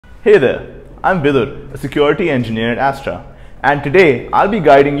Hey there, I'm Vidur, a security engineer at Astra, and today I'll be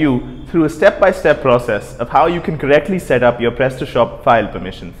guiding you through a step-by-step process of how you can correctly set up your Prestashop file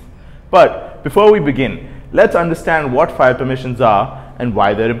permissions. But before we begin, let's understand what file permissions are and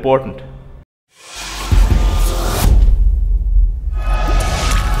why they're important.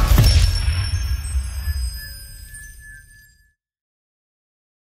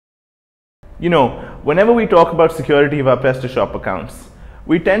 You know, whenever we talk about security of our Prestashop accounts,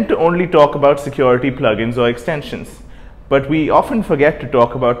 we tend to only talk about security plugins or extensions, but we often forget to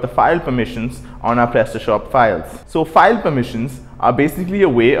talk about the file permissions on our Prestashop files. So file permissions are basically a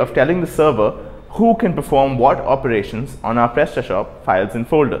way of telling the server who can perform what operations on our Prestashop files and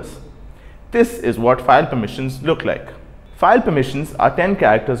folders. This is what file permissions look like. File permissions are 10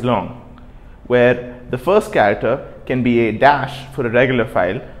 characters long, where the first character can be a dash for a regular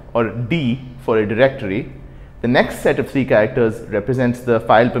file or D for a directory. The next set of 3 characters represents the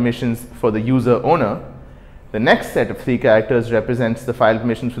file permissions for the user owner. The next set of 3 characters represents the file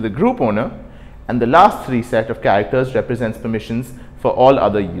permissions for the group owner. And the last 3 set of characters represents permissions for all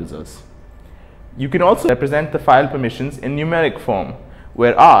other users. You can also represent the file permissions in numeric form,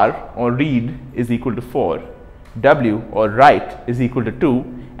 where R or read is equal to 4, W or write is equal to 2,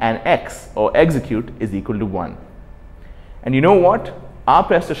 and X or execute is equal to 1. And you know what? Our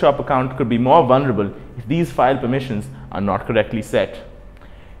Prestashop account could be more vulnerable if these file permissions are not correctly set.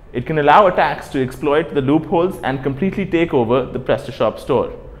 It can allow attacks to exploit the loopholes and completely take over the Prestashop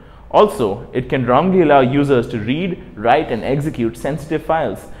store. Also, it can wrongly allow users to read, write, and execute sensitive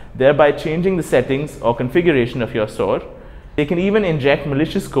files, thereby changing the settings or configuration of your store. They can even inject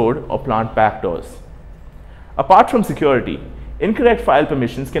malicious code or plant backdoors. Apart from security, incorrect file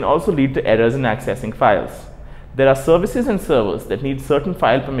permissions can also lead to errors in accessing files. There are services and servers that need certain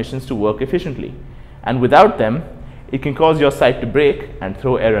file permissions to work efficiently, and without them, it can cause your site to break and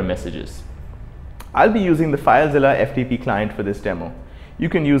throw error messages. I'll be using the FileZilla FTP client for this demo. You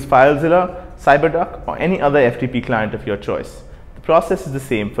can use FileZilla, CyberDuck, or any other FTP client of your choice. The process is the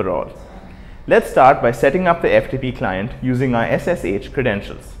same for all. Let's start by setting up the FTP client using our SSH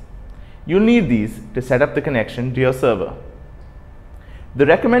credentials. You'll need these to set up the connection to your server. The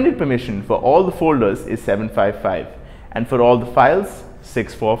recommended permission for all the folders is 755, and for all the files,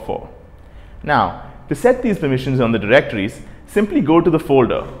 644. Now, to set these permissions on the directories, simply go to the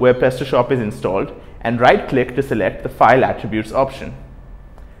folder where Prestashop is installed and right-click to select the File Attributes option.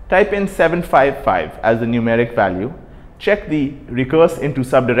 Type in 755 as the numeric value, check the Recurse into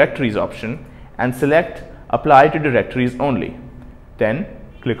Subdirectories option, and select Apply to Directories Only. Then,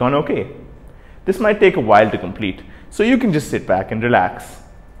 click on OK. This might take a while to complete, so you can just sit back and relax.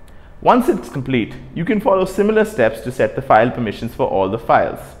 Once it's complete, you can follow similar steps to set the file permissions for all the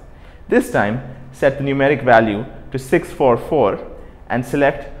files. This time, set the numeric value to 644 and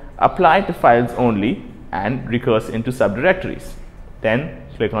select Apply to Files Only and Recurse into Subdirectories. Then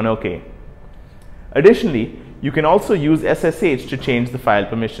click on OK. Additionally, you can also use SSH to change the file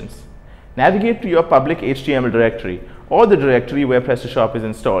permissions. Navigate to your public HTML directory or the directory where Prestashop is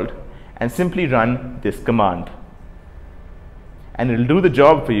installed and simply run this command. And it'll do the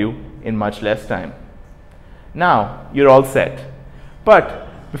job for you in much less time. Now you're all set.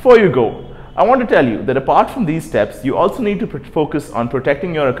 But before you go, I want to tell you that apart from these steps, you also need to focus on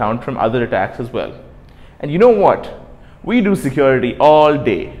protecting your account from other attacks as well. And you know what? We do security all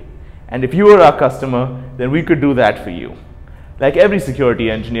day. And if you were our customer, then we could do that for you. Like every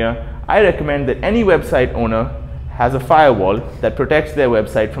security engineer, I recommend that any website owner has a firewall that protects their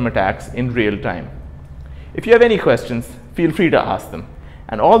website from attacks in real time. If you have any questions, feel free to ask them,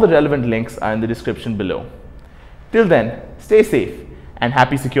 and all the relevant links are in the description below. Till then, stay safe and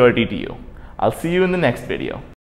happy security to you. I'll see you in the next video.